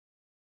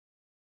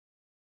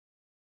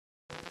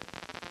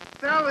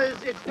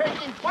Fellas, it's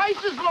taking twice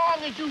as long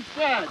as you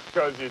said.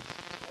 Because it's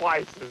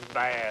twice as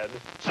bad.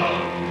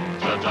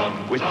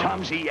 With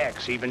Tums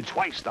EX, even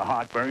twice the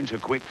heartburn's a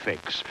quick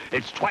fix.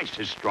 It's twice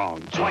as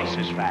strong, twice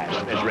as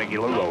fast as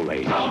regular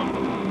Rolaids.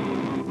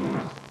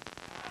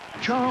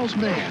 Charles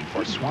Mann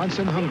for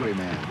Swanson Hungry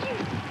Man.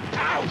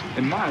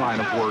 In my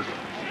line of work,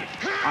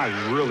 I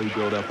really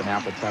build up an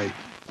appetite.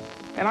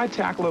 And I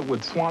tackle it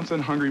with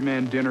Swanson Hungry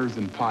Man dinners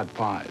and pot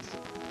pies.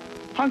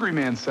 Hungry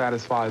Man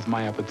satisfies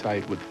my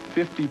appetite with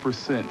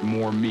 50%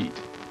 more meat.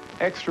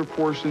 Extra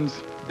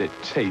portions that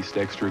taste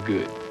extra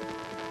good.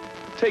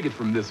 Take it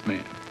from this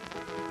man.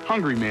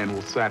 Hungry Man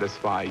will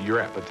satisfy your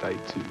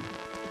appetite, too.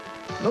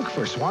 Look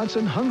for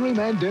Swanson Hungry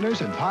Man dinners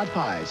and pot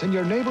pies in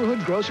your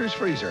neighborhood grocer's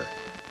freezer.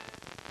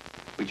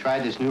 We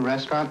tried this new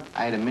restaurant.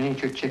 I had a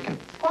miniature chicken.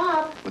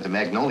 Bob. With a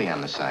magnolia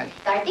on the side.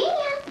 Gardenia.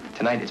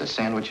 Tonight it's a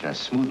sandwich and a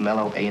smooth,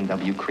 mellow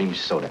A&W Cream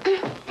Soda.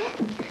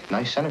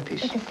 Nice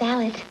centerpiece. It's a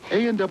salad.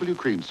 A&W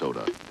Cream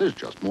Soda. There's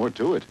just more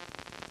to it.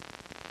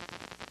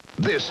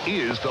 This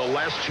is the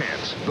last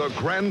chance, the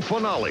grand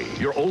finale.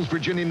 Your Olds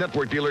Virginia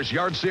Network dealer's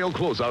yard sale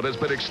closeout has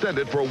been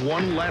extended for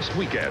one last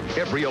weekend.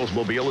 Every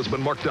Oldsmobile has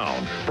been marked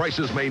down.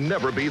 Prices may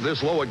never be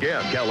this low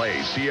again.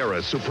 Calais,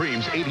 Sierras,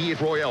 Supremes, 88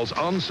 Royales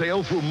on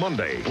sale through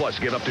Monday. Plus,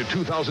 get up to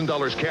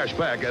 $2,000 cash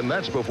back, and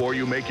that's before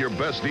you make your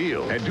best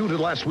deal. And due to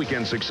last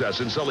weekend's success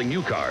in selling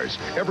new cars,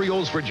 every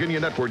Olds Virginia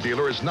Network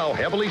dealer is now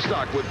heavily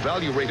stocked with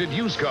value-rated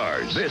used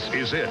cars. This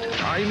is it.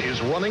 Time is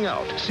running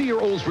out. See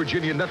your Olds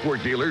Virginia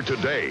Network dealer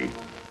today.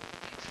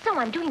 So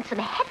I'm doing some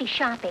heavy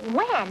shopping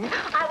when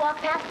I walk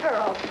past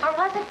Pearl. Or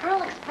was it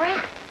Pearle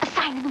Express? A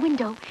sign in the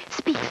window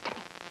speaks to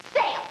me.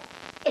 Sale!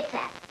 It's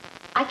that.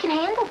 I can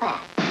handle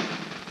that.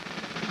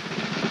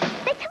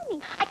 They tell me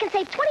I can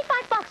save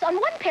 $25 on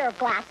one pair of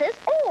glasses,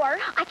 or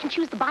I can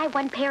choose the buy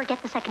one pair,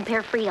 get the second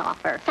pair free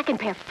offer. Second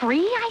pair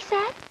free, I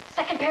said?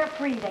 Second pair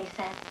free, they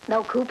said.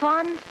 No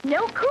coupons?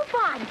 No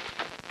coupons.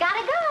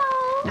 Gotta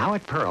go. Now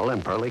at Pearl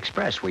and Pearle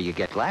Express, where you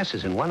get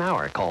glasses in 1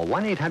 hour. Call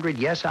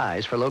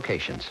 1-800-YES-EYES for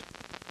locations.